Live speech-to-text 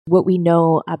What we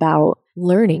know about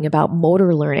learning, about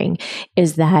motor learning,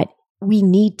 is that we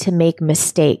need to make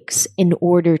mistakes in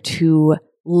order to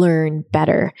learn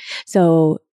better.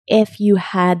 So if you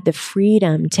had the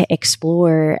freedom to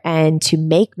explore and to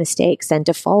make mistakes and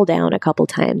to fall down a couple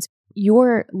times,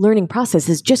 your learning process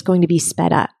is just going to be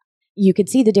sped up. You could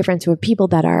see the difference with people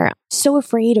that are so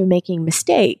afraid of making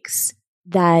mistakes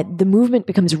that the movement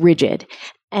becomes rigid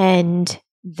and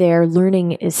their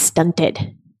learning is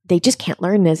stunted. They just can't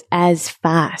learn as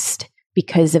fast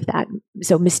because of that.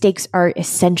 So mistakes are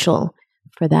essential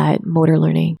for that motor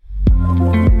learning.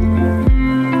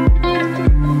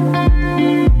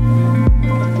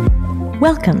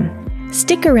 Welcome.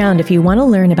 Stick around if you want to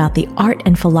learn about the art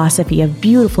and philosophy of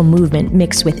beautiful movement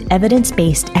mixed with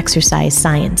evidence-based exercise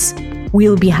science. We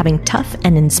will be having tough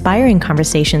and inspiring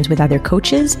conversations with other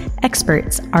coaches,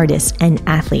 experts, artists, and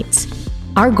athletes.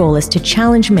 Our goal is to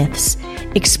challenge myths,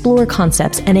 explore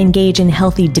concepts, and engage in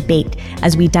healthy debate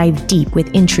as we dive deep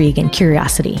with intrigue and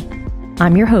curiosity.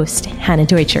 I'm your host, Hannah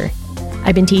Teutscher.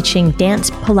 I've been teaching dance,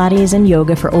 Pilates, and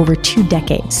yoga for over 2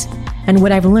 decades. And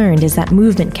what I've learned is that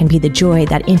movement can be the joy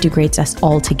that integrates us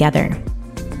all together.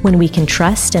 When we can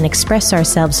trust and express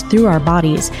ourselves through our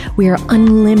bodies, we are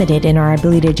unlimited in our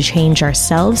ability to change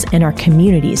ourselves and our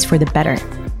communities for the better.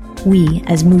 We,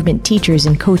 as movement teachers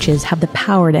and coaches, have the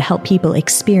power to help people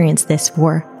experience this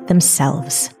for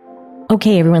themselves.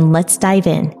 Okay, everyone, let's dive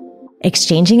in.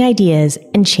 Exchanging ideas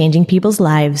and changing people's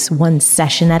lives one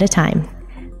session at a time.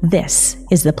 This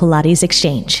is the Pilates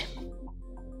Exchange.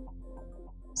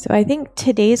 So I think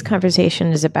today's conversation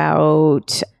is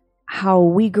about how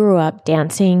we grew up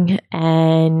dancing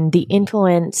and the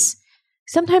influence,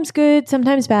 sometimes good,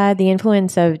 sometimes bad, the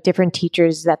influence of different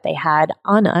teachers that they had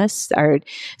on us, our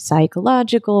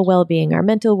psychological well-being, our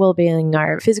mental well-being,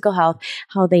 our physical health,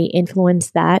 how they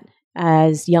influenced that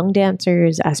as young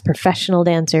dancers, as professional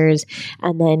dancers,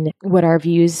 and then what our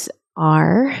views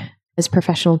are as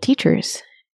professional teachers.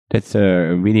 That's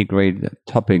a really great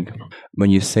topic. When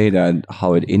you say that,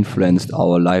 how it influenced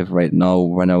our life right now,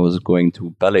 when I was going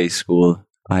to ballet school,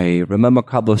 I remember a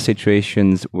couple of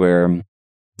situations where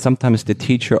sometimes the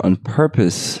teacher on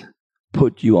purpose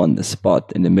put you on the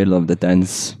spot in the middle of the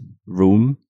dance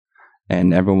room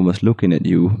and everyone was looking at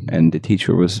you and the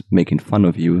teacher was making fun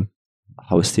of you,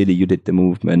 how silly you did the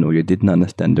movement or you didn't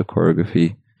understand the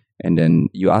choreography. And then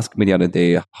you asked me the other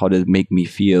day, how did it make me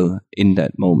feel in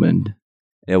that moment?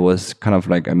 It was kind of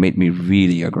like it made me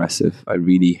really aggressive. I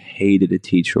really hated the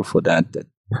teacher for that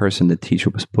person, the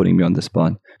teacher was putting me on the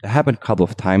spot. It happened a couple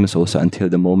of times also until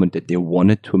the moment that they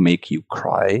wanted to make you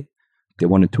cry. They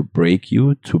wanted to break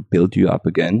you, to build you up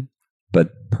again.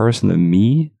 But personally,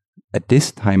 me, at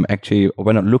this time, actually,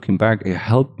 when I'm looking back, it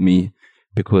helped me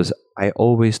because I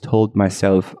always told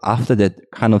myself after that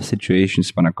kind of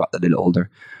situations when I got a little older,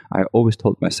 I always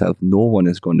told myself, no one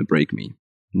is going to break me.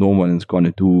 No one is going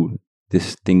to do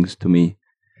these things to me.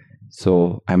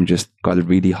 So I'm just got a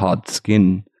really hard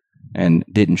skin and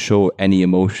didn't show any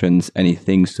emotions, any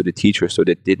things to the teacher. So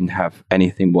they didn't have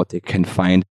anything what they can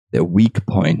find their weak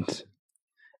point.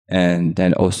 And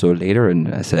then also later in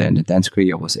the dance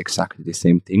career, it was exactly the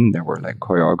same thing. There were like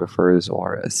choreographers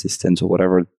or assistants or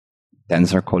whatever,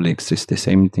 dancer colleagues, it's the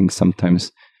same thing.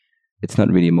 Sometimes it's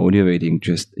not really motivating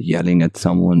just yelling at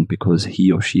someone because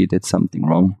he or she did something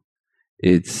wrong.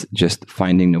 It's just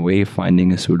finding a way,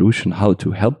 finding a solution, how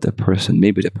to help the person.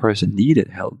 Maybe the person needed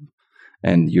help.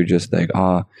 And you're just like,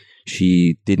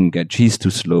 she's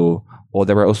too slow. Or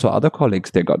there were also other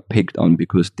colleagues that got picked on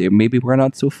because they maybe were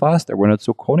not so fast, they were not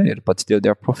so coordinated, but still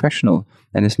they're professional.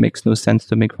 And it makes no sense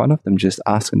to make fun of them, just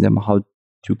asking them how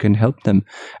you can help them.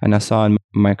 And I saw in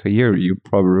my career, you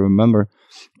probably remember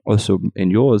also in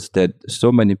yours, that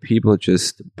so many people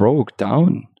just broke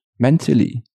down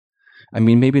mentally. I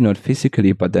mean, maybe not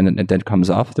physically, but then that comes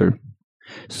after.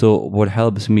 So what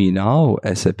helps me now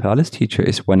as a Pilates teacher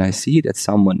is when I see that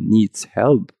someone needs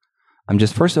help, I'm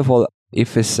just, first of all,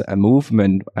 if it's a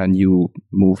movement, a new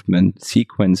movement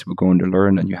sequence we're going to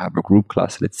learn and you have a group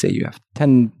class, let's say you have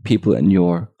 10 people in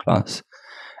your class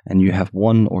and you have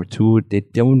 1 or 2, they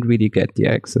don't really get the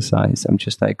exercise. I'm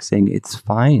just like saying it's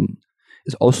fine.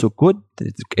 It's also good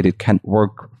that it can't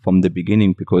work from the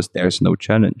beginning because there's no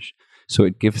challenge. So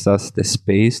it gives us the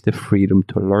space, the freedom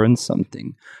to learn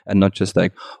something and not just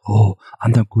like, oh,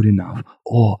 I'm not good enough.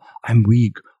 Oh, I'm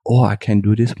weak. Oh, I can't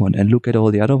do this one. And look at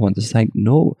all the other ones. It's like,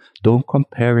 no, don't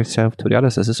compare yourself to the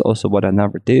others. This is also what I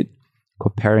never did,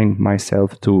 comparing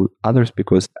myself to others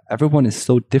because everyone is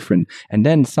so different. And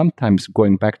then sometimes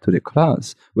going back to the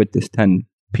class with these 10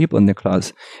 people in the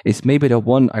class is maybe the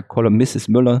one I call them Mrs.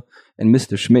 Müller and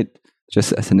Mr. Schmidt,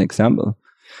 just as an example.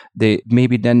 they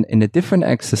maybe then in a different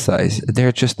exercise,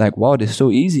 they're just like, wow, this is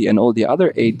so easy. And all the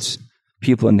other 8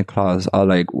 people in the class are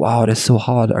like, wow, that's so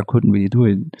hard. I couldn't really do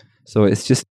it. So it's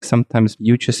just sometimes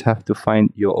you just have to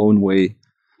find your own way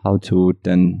how to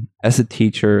then, as a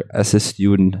teacher, as a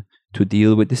student, to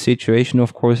deal with the situation,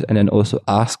 of course, and then also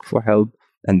ask for help.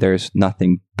 And there's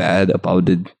nothing bad about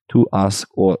it to ask,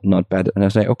 or not bad. And I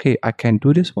was like, okay, I can't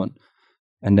do this one.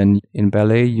 And then in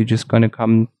ballet, you're just going to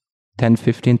come 10,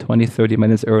 15, 20, 30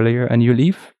 minutes earlier and you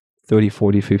leave 30,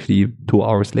 40, 50, 2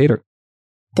 hours later.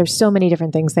 There's so many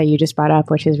different things that you just brought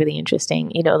up, which is really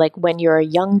interesting. You know, like when you're a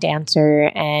young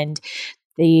dancer and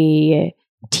the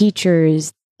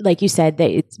teachers, like you said,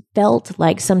 that it felt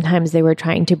like sometimes they were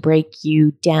trying to break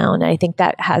you down. I think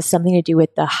that has something to do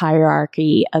with the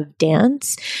hierarchy of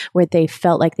dance, where they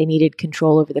felt like they needed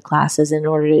control over the classes. In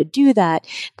order to do that,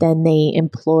 then they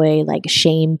employ like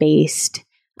shame-based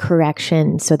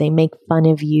correction. So they make fun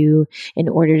of you in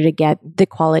order to get the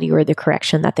quality or the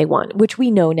correction that they want, which we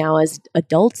know now as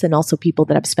adults and also people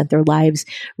that have spent their lives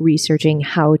researching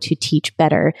how to teach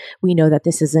better. We know that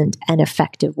this isn't an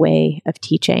effective way of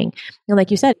teaching. And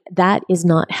like you said, that is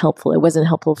not helpful. It wasn't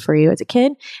helpful for you as a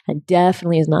kid, and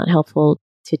definitely is not helpful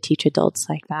to teach adults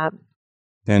like that.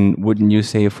 Then wouldn't you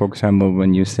say, for example,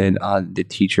 when you said the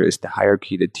teacher is the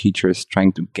hierarchy, the teacher is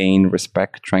trying to gain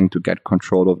respect, trying to get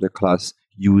control of the class,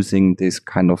 using this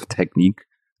kind of technique,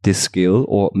 this skill,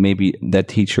 or maybe that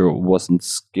teacher wasn't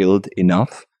skilled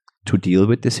enough to deal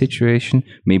with the situation,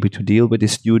 maybe to deal with a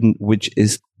student which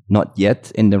is not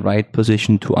yet in the right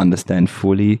position to understand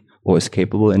fully, or is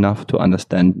capable enough to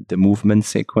understand the movement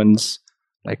sequence,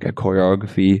 like a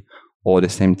choreography, or the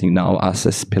same thing now us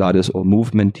as Pilates or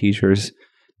movement teachers,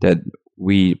 that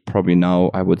we probably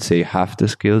now, I would say, have the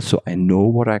skills. So I know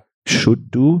what I should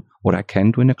do, what I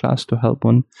can do in a class to help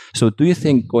on. So do you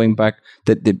think, going back,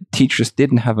 that the teachers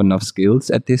didn't have enough skills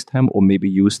at this time, or maybe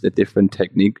used a different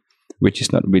technique, which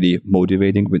is not really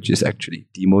motivating, which is actually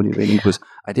demotivating? Because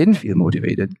I didn't feel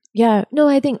motivated. Yeah, no,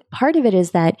 I think part of it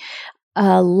is that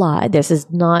this is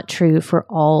not true for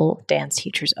all dance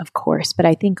teachers, of course, but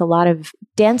I think a lot of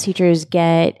dance teachers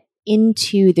get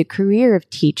into the career of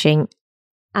teaching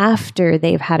after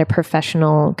they've had a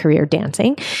professional career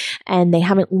dancing, and they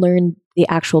haven't learned the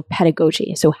actual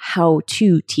pedagogy, so how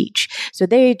to teach. So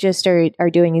they just are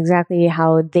doing exactly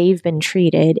how they've been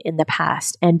treated in the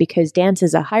past. And because dance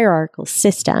is a hierarchical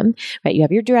system, right? You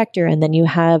have your director, and then you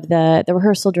have the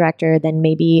rehearsal director, then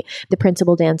maybe the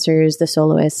principal dancers, the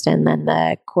soloist, and then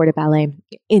the corps de ballet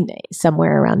in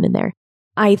somewhere around in there.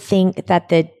 I think that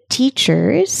the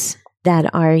teachers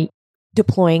that are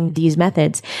deploying these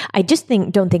methods, I just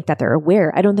don't think that they're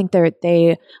aware. I don't think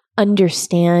they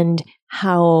understand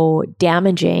how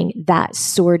damaging that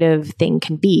sort of thing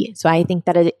can be. So I think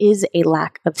that it is a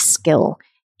lack of skill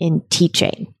in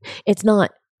teaching. It's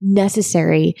not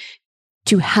necessary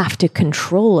to have to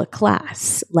control a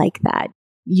class like that,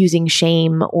 using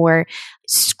shame or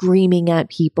screaming at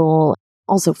people.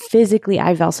 Also physically,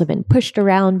 I've also been pushed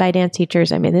around by dance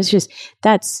teachers. I mean,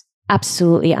 that's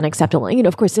absolutely unacceptable. You know,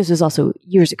 of course, this was also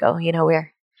years ago. You know,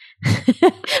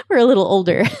 we're a little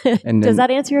older. And does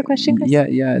that answer your question, Chris? Yeah.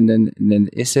 And then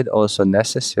is it also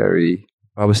necessary?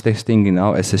 I was just thinking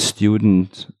now, as a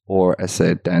student or as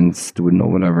a dance student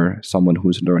or whatever, someone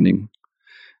who's learning,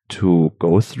 to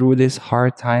go through these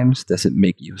hard times. Does it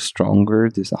make you stronger?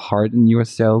 Does it harden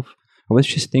yourself? I was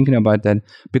just thinking about that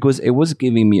because it was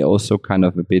giving me also kind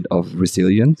of a bit of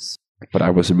resilience. But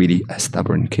I was really a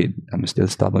stubborn kid. I'm still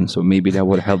stubborn, so maybe that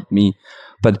would help me.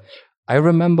 But I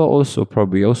remember also,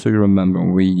 probably also you remember,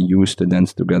 when we used to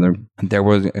dance together, there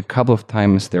was a couple of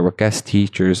times there were guest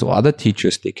teachers or other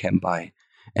teachers, they came by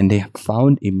and they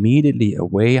found immediately a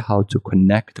way how to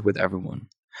connect with everyone.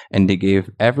 And they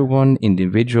gave everyone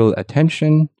individual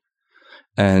attention.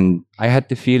 And I had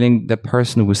the feeling the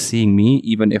person was seeing me,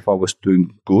 even if I was doing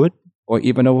good or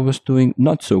even if I was doing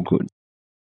not so good.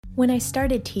 When I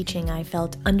started teaching, I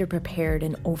felt underprepared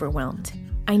and overwhelmed.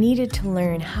 I needed to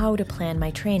learn how to plan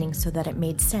my training so that it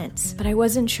made sense, but I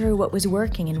wasn't sure what was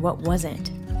working and what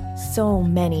wasn't. So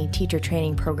many teacher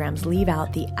training programs leave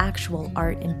out the actual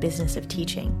art and business of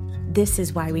teaching. This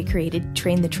is why we created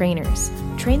Train the Trainers.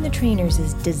 Train the Trainers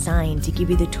is designed to give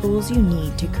you the tools you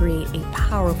need to create a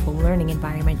powerful learning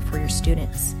environment for your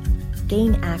students.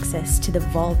 Gain access to the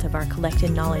vault of our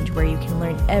collected knowledge where you can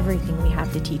learn everything we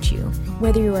have to teach you,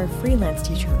 whether you are a freelance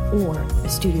teacher or a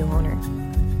studio owner.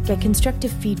 Get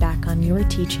constructive feedback on your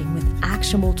teaching with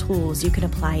actionable tools you can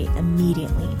apply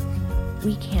immediately.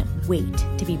 We can't wait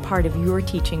to be part of your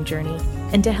teaching journey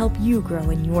and to help you grow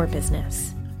in your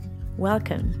business.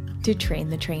 Welcome to Train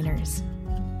the Trainers.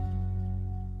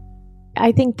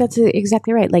 I think that's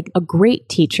exactly right. Like a great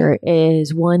teacher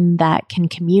is one that can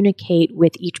communicate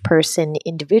with each person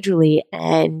individually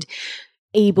and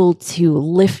able to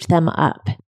lift them up.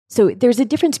 So there's a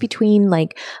difference between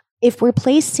like, if we're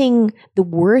placing the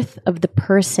worth of the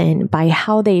person by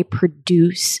how they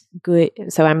produce good,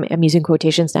 so I'm using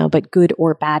quotations now, but good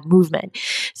or bad movement.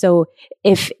 So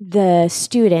if the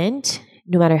student,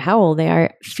 no matter how old they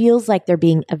are, feels like they're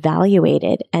being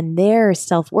evaluated and their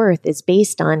self-worth is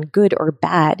based on good or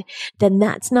bad, then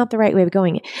that's not the right way of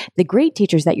going. The great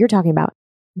teachers that you're talking about,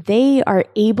 they are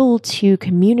able to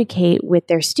communicate with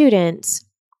their students,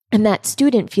 and that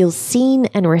student feels seen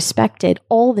and respected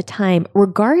all the time,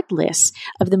 regardless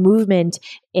of the movement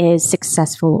is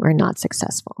successful or not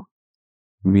successful.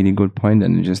 Really good point.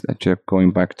 And just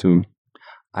going back to,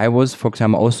 I was, for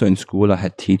example, also in school, I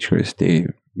had teachers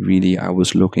I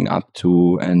was looking up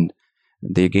to, and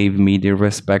they gave me the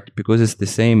respect because it's the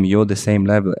same, you're the same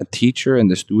level. A teacher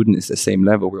and the student is the same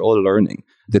level. We're all learning.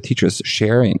 The teacher's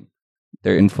sharing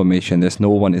their information. There's no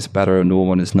one is better, no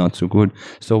one is not so good.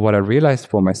 So what I realized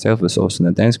for myself was also in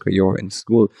the dance career in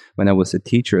school, when I was a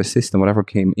teacher, assistant, whatever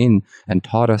came in and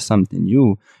taught us something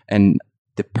new, and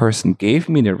the person gave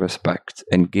me the respect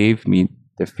and gave me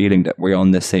the feeling that we're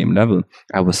on the same level,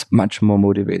 I was much more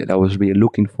motivated. I was really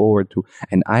looking forward to,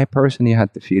 and I personally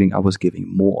had the feeling I was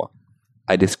giving more.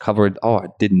 I discovered, I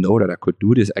didn't know that I could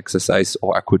do this exercise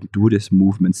or I could do this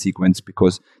movement sequence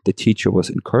because the teacher was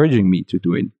encouraging me to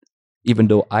do it. Even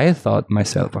though I thought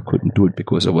myself I couldn't do it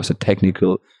because it was a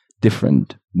technical,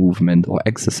 different movement or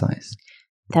exercise.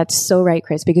 That's so right,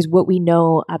 Chris, because what we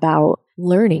know about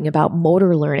learning, about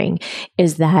motor learning,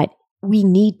 is that we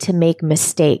need to make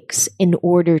mistakes in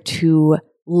order to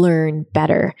learn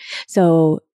better.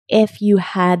 So if you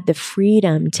had the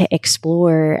freedom to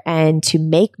explore and to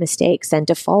make mistakes and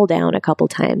to fall down a couple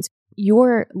times,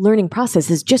 your learning process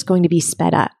is just going to be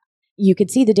sped up. You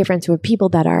could see the difference with people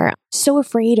that are so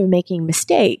afraid of making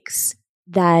mistakes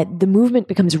that the movement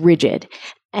becomes rigid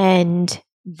and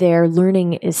their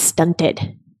learning is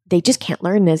stunted. They just can't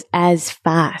learn as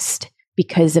fast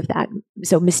because of that.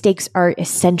 So mistakes are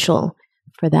essential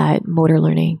for that motor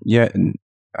learning. Yeah, and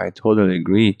I totally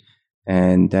agree.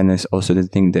 And then there's also the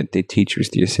thing that the teachers,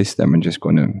 the system, and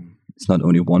it's not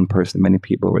only one person, many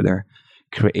people were there,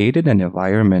 created an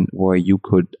environment where you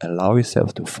could allow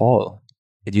yourself to fall.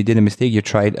 If you did a mistake, you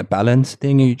tried a balance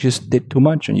thing and you just did too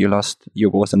much and you lost,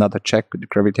 was another check, the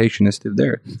gravitation is still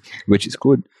there, which is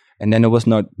good. And then it was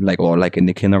not like in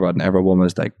the kindergarten, everyone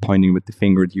was like pointing with the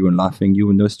finger at you and laughing at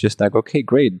you. And it was just like, okay,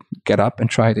 great, get up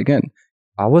and try it again.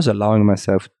 I was allowing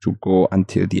myself to go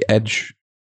until the edge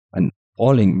and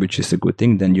falling, which is a good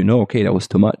thing. Then okay, that was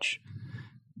too much.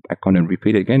 I can't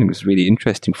repeat it again. It was really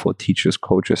interesting for teachers,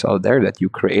 coaches out there that you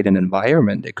create an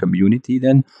environment, a community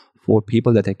then for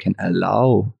people that they can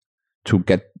allow to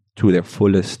get to their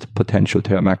fullest potential, to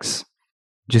their max.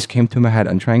 Just came to my head.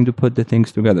 I'm trying to put the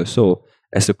things together. So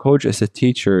as a coach, as a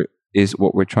teacher, is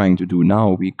what we're trying to do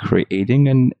now. We're creating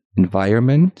an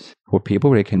environment for people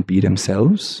where they can be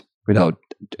themselves without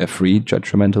a free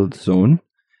judgmental zone,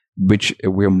 which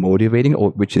we're motivating, or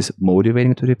which is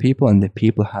motivating to the people, and the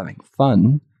people having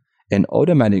fun, and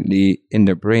automatically in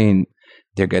their brain,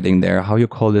 they're getting their, how you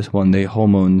call this one, the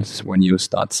hormones, when you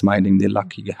start smiling, the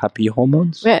lucky, happy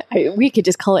hormones. We could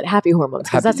just call it happy hormones,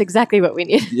 because that's exactly what we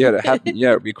need.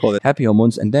 We call it happy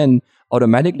hormones. And then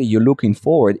automatically you're looking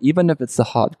forward, even if it's a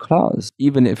hard class,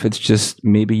 even if it's just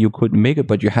maybe you couldn't make it,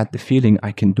 but you had the feeling,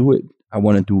 I can do it. I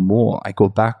want to do more. I go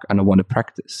back and I want to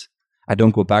practice. I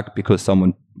don't go back because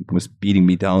someone was beating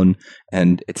me down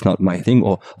and it's not my thing.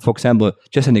 Or, for example,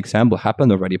 just an example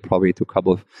happened already probably to a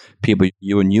couple of people.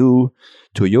 You're new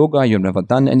to yoga, you've never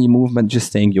done any movement,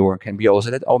 just saying yoga can be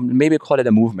also that, or maybe call it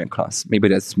a movement class. Maybe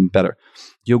that's better.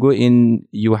 You go in,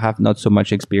 you have not so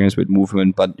much experience with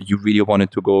movement, but you really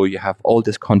wanted to go, you have all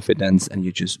this confidence and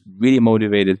you're just really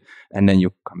motivated. And then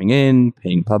you're coming in,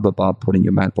 paying blah, blah, blah, putting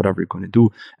your mat, whatever you're going to do.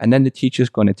 And then the teacher's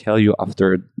going to tell you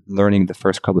after learning the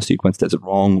first couple of sequences, that's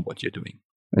wrong what you're doing.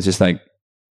 It's just like,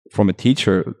 from a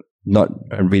teacher, not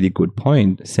a really good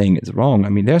point saying it's wrong. I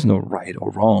mean, there's no right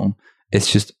or wrong.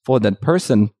 It's just for that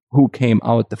person who came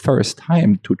out the first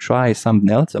time to try something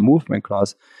else, a movement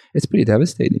class, it's pretty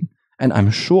devastating. And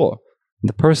I'm sure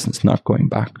the person's not going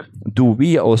back. Do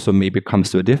we also, maybe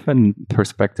comes to a different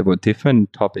perspective or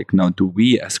different topic now, do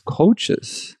we as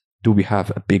coaches, do we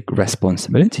have a big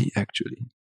responsibility actually?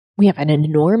 We have an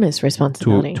enormous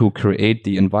responsibility to create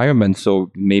the environment.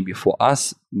 So maybe for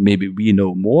us, maybe we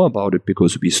know more about it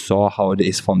because we saw how it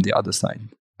is from the other side.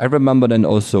 I remember then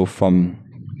also from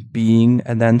being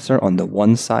a dancer on the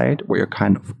one side where you're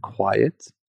kind of quiet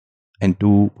and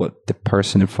do what the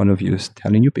person in front of you is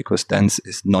telling you, because dance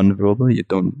is non-verbal. You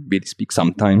don't really speak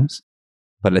sometimes.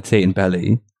 But let's say in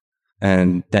ballet,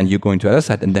 and then you go into the other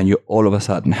side, and then you all of a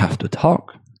sudden have to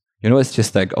talk. It's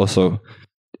just like also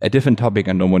a different topic.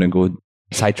 I don't want to go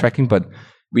sidetracking, but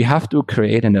we have to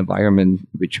create an environment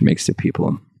which makes the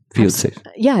people feel safe.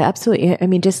 Yeah, absolutely. I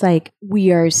mean, just like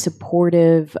we are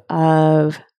supportive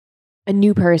of a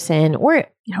new person or,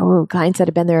 clients that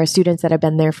have been there or students that have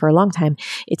been there for a long time.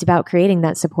 It's about creating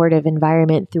that supportive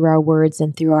environment through our words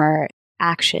and through our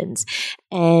actions.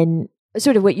 And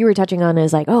sort of what you were touching on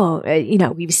is like,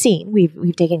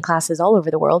 we've taken classes all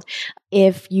over the world.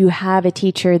 If you have a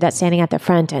teacher that's standing at the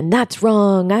front and that's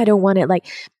wrong, I don't want it. Like,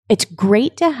 it's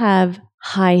great to have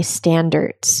high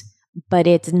standards, but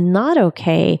it's not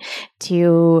okay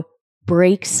to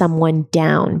break someone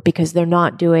down because they're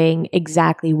not doing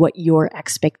exactly what your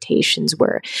expectations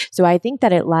were. So I think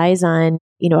that it lies on,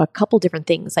 a couple different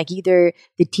things. Like either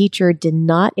the teacher did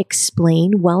not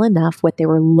explain well enough what they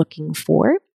were looking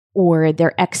for, or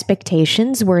their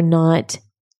expectations were not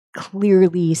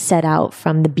clearly set out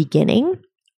from the beginning,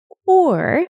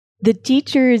 or the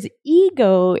teacher's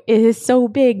ego is so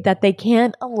big that they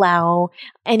can't allow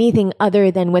anything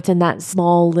other than what's in that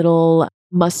small little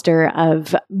muster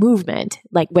of movement,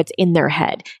 like what's in their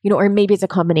head, or maybe it's a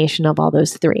combination of all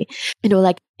those three.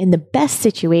 Like in the best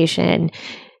situation,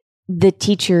 the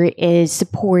teacher is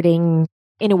supporting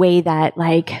in a way that,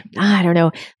 like, I don't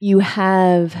know, you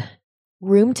have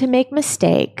room to make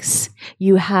mistakes.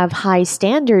 You have high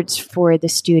standards for the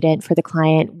student, for the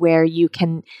client, where you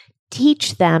can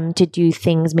teach them to do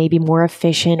things maybe more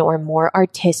efficient or more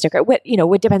artistic, or what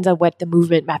depends on what the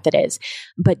movement method is,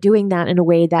 but doing that in a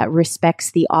way that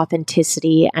respects the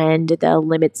authenticity and the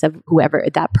limits of whoever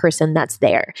that person that's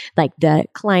there, like the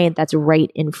client that's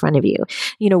right in front of you.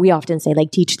 We often say,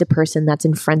 like, teach the person that's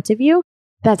in front of you.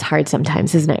 That's hard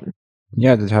sometimes, isn't it?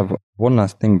 Yeah, to have one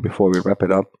last thing before we wrap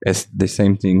it up, is the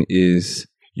same thing is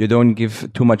you don't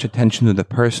give too much attention to the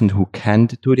person who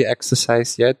can't do the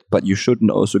exercise yet, but you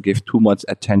shouldn't also give too much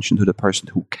attention to the person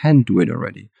who can do it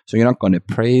already. So you're not going to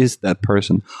praise that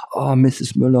person. Oh,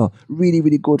 Mrs. Müller, really,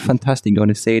 really good, fantastic. You're going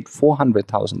to say it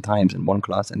 400,000 times in one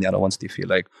class, and the other ones, they feel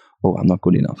like, oh, I'm not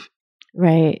good enough.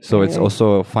 Right. So it's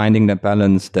also finding that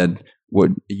balance that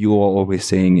what you are always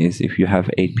saying is if you have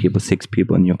 8 people, 6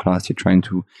 people in your class, you're trying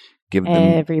to give them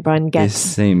everyone gets the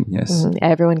same. Yes.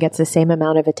 Everyone gets the same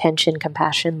amount of attention,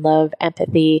 compassion, love,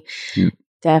 empathy.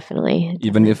 Definitely.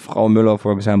 Even if Frau Müller,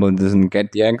 for example, doesn't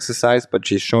get the exercise, but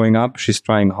she's showing up, she's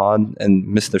trying hard, and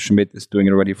Mr. Schmidt is doing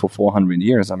it already for 400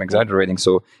 years. I'm exaggerating.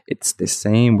 So it's the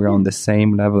same. We're on the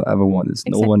same level. Everyone is.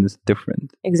 No one is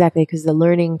different. Exactly. Because the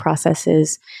learning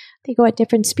processes, they go at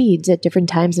different speeds at different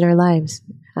times in our lives.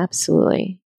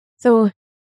 Absolutely. So,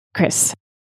 Chris,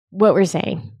 what we're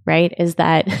saying, right, is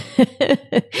that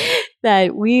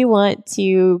that we want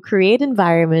to create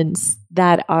environments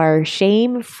that are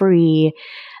shame-free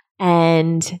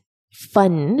and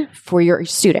fun for your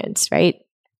students, right?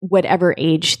 Whatever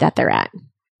age that they're at.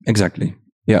 Exactly.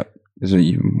 Yeah. So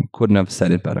you couldn't have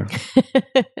said it better.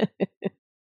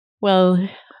 Well,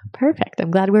 perfect.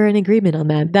 I'm glad we're in agreement on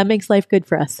that. That makes life good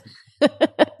for us.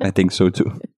 I think so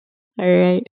too. All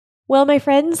right. Well, my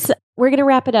friends, we're going to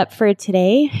wrap it up for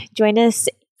today. Join us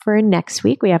for next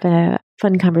week. We have a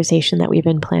fun conversation that we've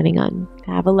been planning on.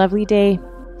 Have a lovely day.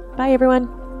 Bye, everyone.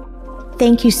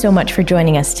 Thank you so much for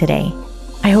joining us today.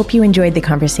 I hope you enjoyed the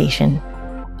conversation.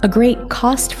 A great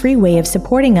cost-free way of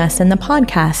supporting us and the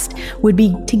podcast would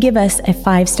be to give us a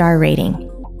 5-star rating.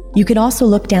 You could also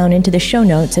look down into the show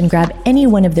notes and grab any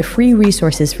one of the free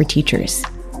resources for teachers.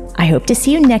 I hope to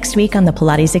see you next week on the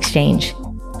Pilates Exchange.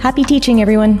 Happy teaching,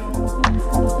 everyone.